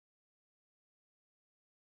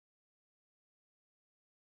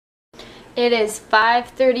It is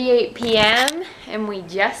 5:38 p.m. and we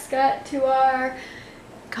just got to our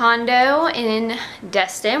condo in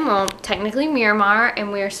Destin, well technically Miramar,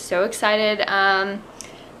 and we are so excited.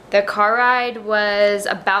 The car ride was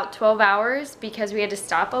about 12 hours because we had to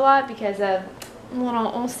stop a lot because of little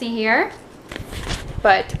Olsen here.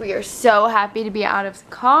 But we are so happy to be out of the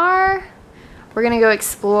car. We're gonna go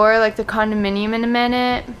explore like the condominium in a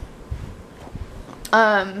minute.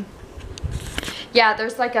 Yeah,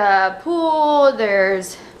 there's like a pool,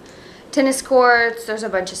 there's tennis courts, there's a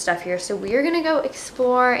bunch of stuff here. So we're gonna go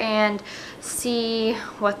explore and see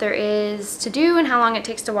what there is to do and how long it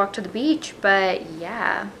takes to walk to the beach. But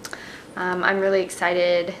yeah, I'm really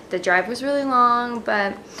excited. The drive was really long,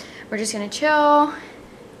 but we're just gonna chill,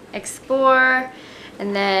 explore,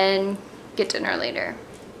 and then get dinner later.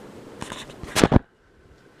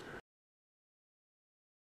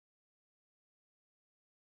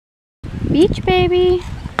 Beach, baby.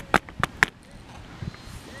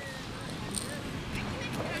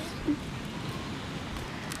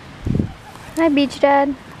 Hi, Beach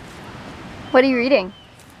Dad. What are you reading?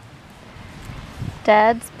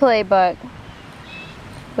 Dad's Playbook.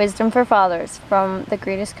 Wisdom for Fathers from the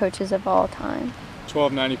greatest coaches of all time.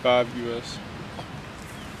 $12.95 US.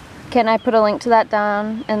 Can I put a link to that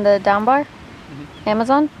down in the down bar? Mm-hmm.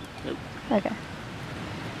 Amazon? Yep. Okay.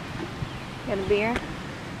 Got a beer?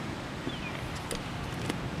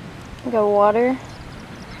 Got water.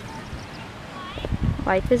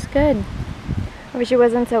 Life is good. I wish it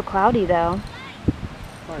wasn't so cloudy though.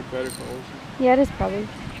 Probably better for Olsen. Yeah, it is probably.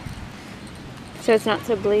 So it's not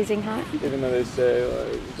so blazing hot. Even though they say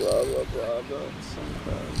like blah blah blah blah.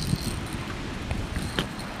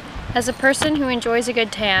 As a person who enjoys a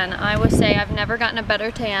good tan, I would say I've never gotten a better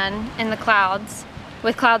tan in the clouds,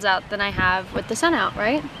 with clouds out, than I have with the sun out,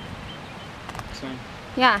 right? Sun.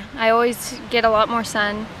 Yeah, I always get a lot more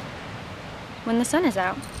sun when the sun is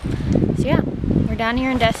out. So yeah, we're down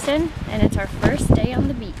here in Destin and it's our first day on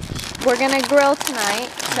the beach. We're gonna grill tonight.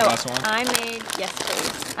 So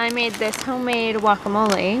I made this homemade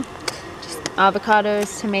guacamole. Just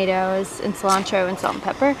avocados, tomatoes, and cilantro and salt and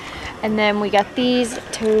pepper. And then we got these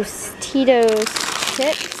Tostitos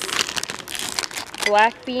chips.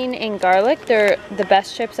 Black bean and garlic. They're the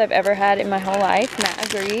best chips I've ever had in my whole life. Matt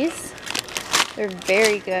agrees. They're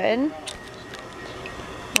very good.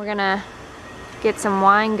 We're gonna get some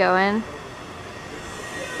wine going.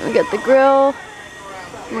 We got the grill.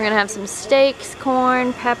 We're gonna have some steaks,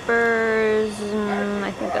 corn, peppers,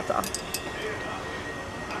 I think that's all.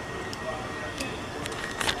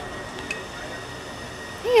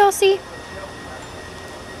 Hey, Elsie.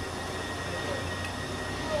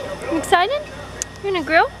 You excited? You're gonna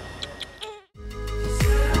grill?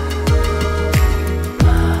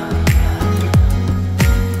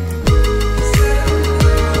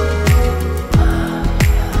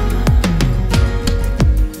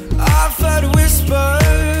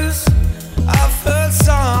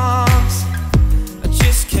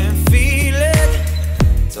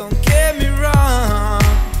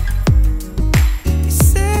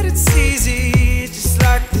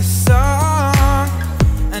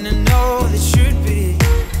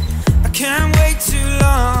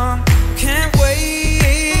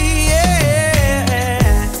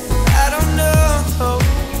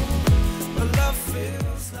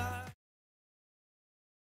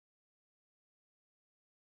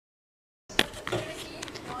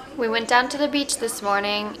 We went down to the beach this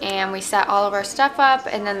morning and we set all of our stuff up,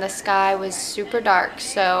 and then the sky was super dark,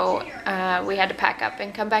 so we had to pack up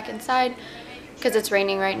and come back inside because it's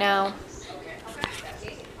raining right now.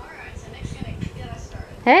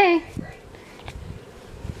 Hey!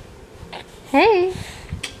 Hey!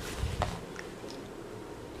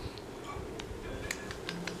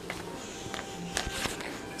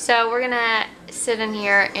 So we're gonna sit in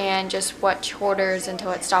here and just watch Hoarders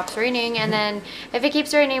until it stops raining, and then if it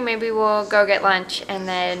keeps raining, maybe we'll go get lunch and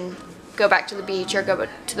then go back to the beach or go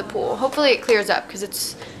to the pool. Hopefully it clears up because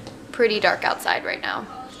it's pretty dark outside right now.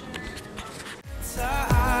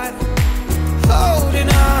 Holding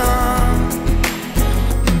on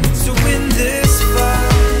to win this fight.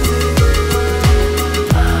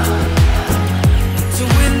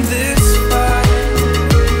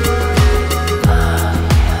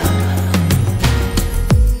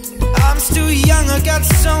 Got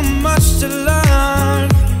so much to learn.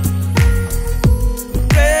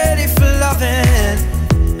 Ready for loving,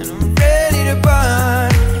 and I'm ready to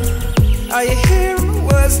burn. Are you hearing my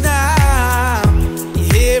words now? You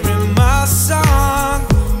hearing my song?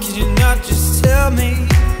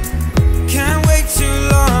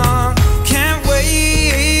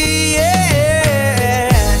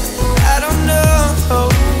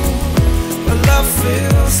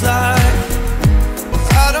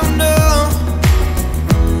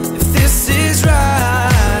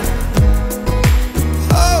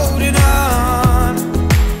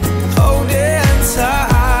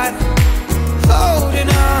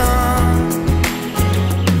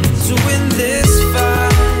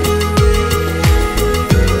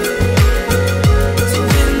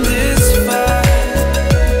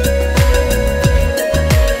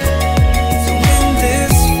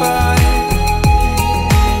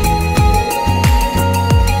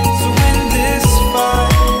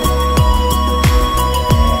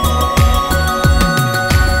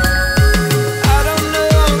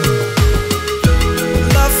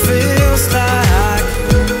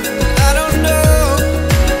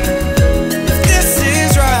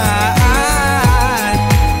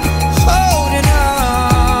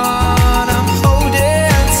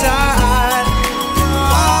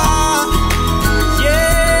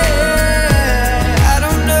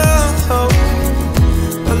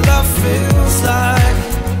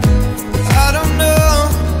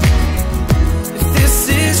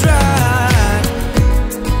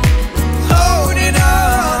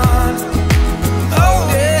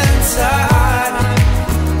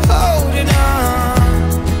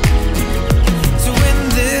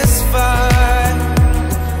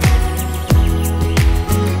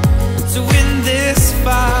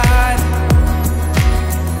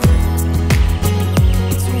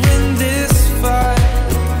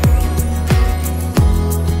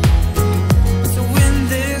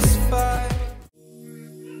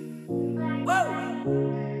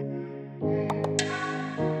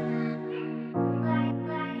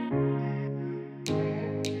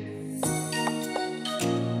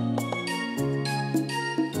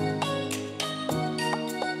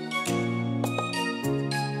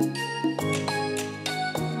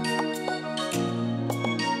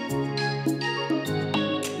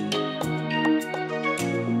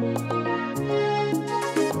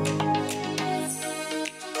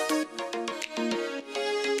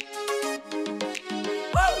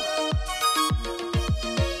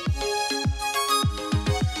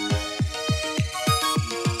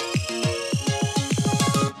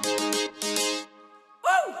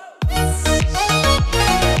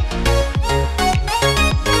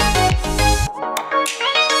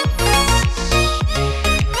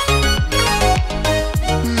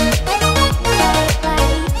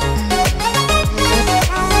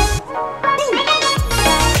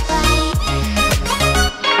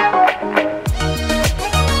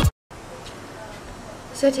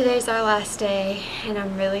 So today's our last day, and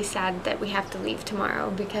I'm really sad that we have to leave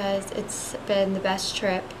tomorrow because it's been the best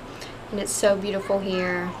trip and it's so beautiful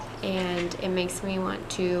here, and it makes me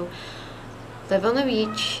want to live on the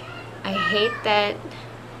beach. I hate that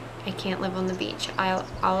I can't live on the beach. All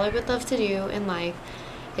I would love to do in life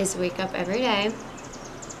is wake up every day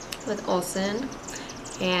with Olsen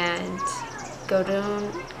and go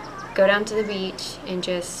down to the beach and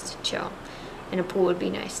just chill. And a pool would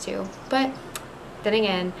be nice too. But then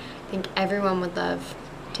again, I think everyone would love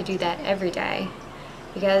to do that every day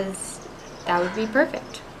because that would be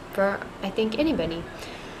perfect for, I think, anybody.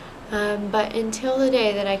 But until the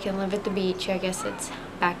day that I can live at the beach, I guess it's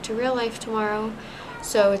back to real life tomorrow.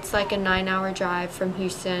 So it's like a 9-hour drive from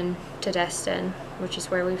Houston to Destin, which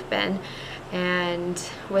is where we've been. And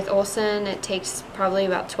with Olsen, it takes probably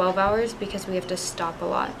about 12 hours because we have to stop a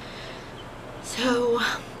lot. So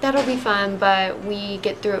that'll be fun, but we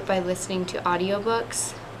get through it by listening to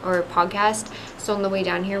audiobooks or podcast. So on the way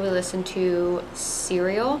down here, we listen to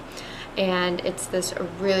Serial, and it's this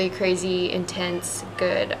really crazy, intense,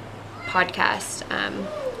 good podcast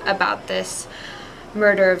about this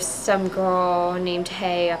murder of some girl named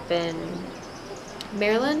Hay up in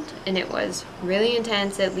Maryland, and it was really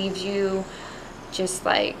intense. It leaves you just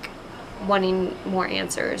like wanting more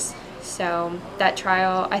answers. So that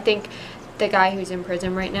trial, I think the guy who's in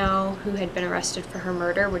prison right now, who had been arrested for her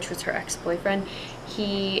murder, which was her ex-boyfriend,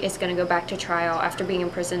 he is going to go back to trial after being in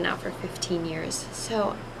prison now for 15 years.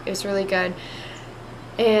 So it was really good.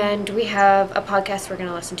 And we have a podcast we're going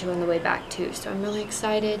to listen to on the way back too. So I'm really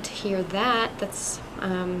excited to hear that.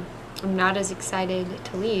 I'm not as excited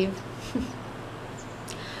to leave.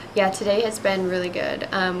 Yeah, today has been really good.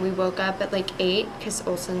 We woke up at like 8 because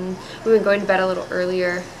Olsen, we were going to bed a little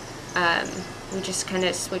earlier. We just kind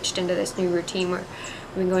of switched into this new routine where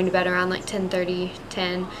we've been going to bed around like 10:30,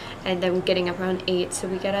 10, and then getting up around 8. So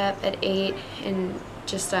we got up at 8 and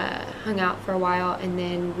just hung out for a while, and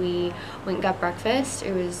then we went and got breakfast.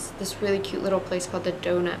 It was this really cute little place called the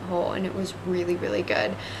Donut Hole, and it was really, really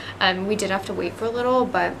good. We did have to wait for a little,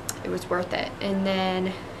 but it was worth it. And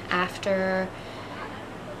then after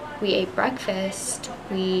we ate breakfast,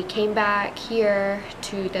 we came back here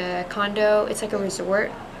to the condo. It's like a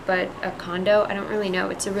resort, but a condo, I don't really know.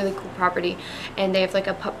 It's a really cool property, and they have like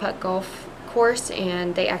a putt-putt golf course,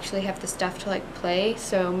 and they actually have the stuff to like play.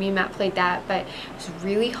 So me and Matt played that, but it was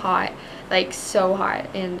really hot, like so hot,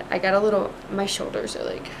 and I got a little, my shoulders are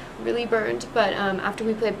like really burned. But after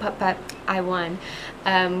we played putt-putt, I won.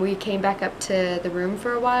 We came back up to the room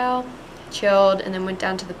for a while, chilled, and then went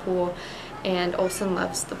down to the pool. And Olsen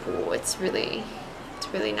loves the pool. It's really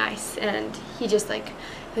nice, and he'll just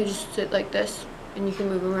sit like this, and you can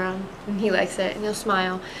move him around, and he likes it, and he'll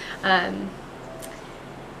smile.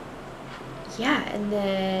 Yeah, and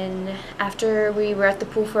then after we were at the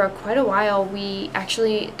pool for quite a while,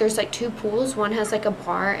 there's like 2 pools. One has like a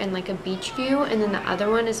bar and like a beach view, and then the other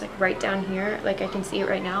one is like right down here, like I can see it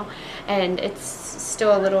right now, and it's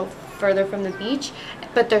still a little further from the beach,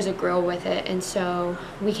 but there's a grill with it. And so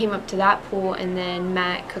we came up to that pool, and then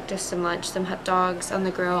Matt cooked us some lunch, some hot dogs on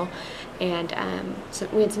the grill, and so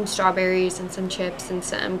we had some strawberries and some chips and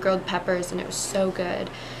some grilled peppers, and it was so good.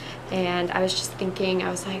 And I was just thinking, I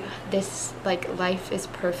was like, this, like, life is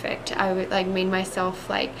perfect. I would, like, made myself,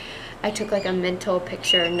 like, I took like a mental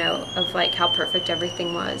picture note of like how perfect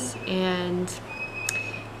everything was. And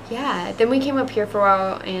yeah, then we came up here for a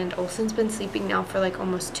while, and Olsen's been sleeping now for like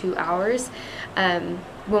almost 2 hours.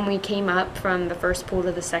 When we came up from the first pool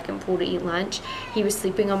to the second pool to eat lunch, he was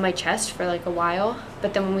sleeping on my chest for like a while,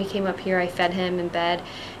 but then when we came up here, I fed him in bed,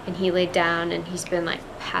 and he laid down, and he's been like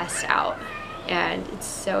passed out, and it's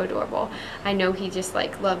so adorable. I know he just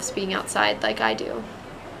like loves being outside like I do.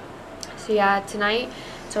 So yeah, tonight,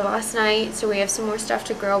 so last night, so we have some more stuff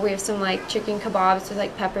to grill. We have some like chicken kebabs with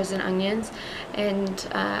like peppers and onions, and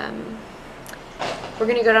we're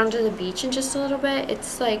gonna go down to the beach in just a little bit.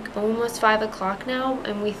 It's like almost 5 o'clock now,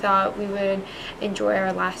 and we thought we would enjoy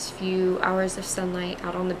our last few hours of sunlight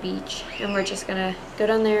out on the beach, and we're just gonna go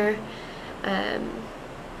down there,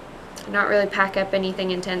 not really pack up anything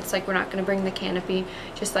intense. Like, we're not gonna bring the canopy,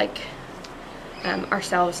 just like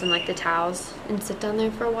ourselves and like the towels, and sit down there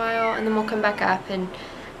for a while, and then we'll come back up and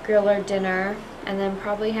grill our dinner, and then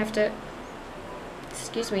probably have to,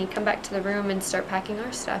 come back to the room and start packing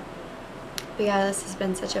our stuff. But yeah, this has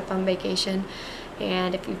been such a fun vacation,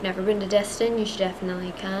 and if you've never been to Destin, you should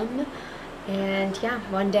definitely come. And yeah,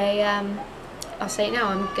 one day, I'll say it now,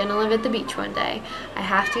 I'm gonna live at the beach one day. I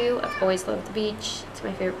have to. I've always loved the beach. It's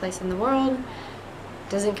my favorite place in the world.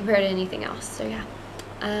 Doesn't compare to anything else. So yeah.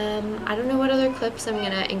 I don't know what other clips I'm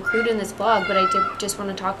gonna include in this vlog, but I did just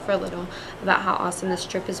want to talk for a little about how awesome this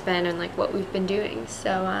trip has been and like what we've been doing. So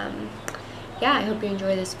yeah, I hope you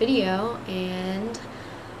enjoy this video, and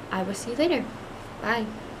I will see you later. Bye.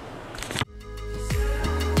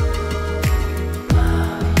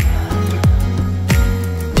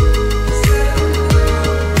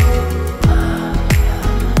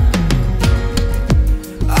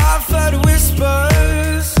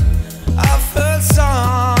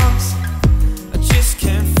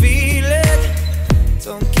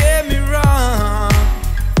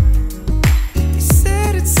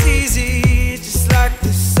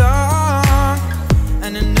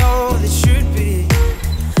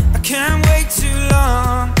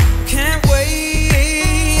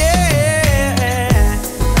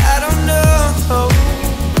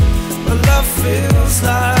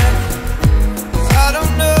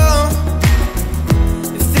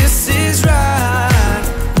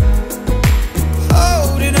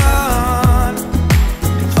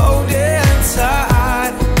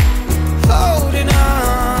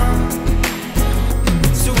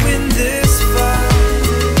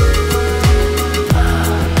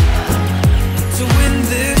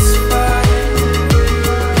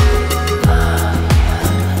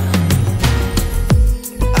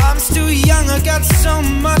 So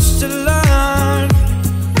much to learn.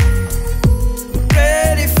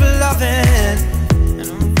 Ready for loving, and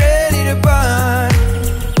I'm ready to burn.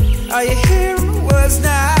 Are you hearing the words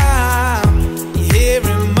now?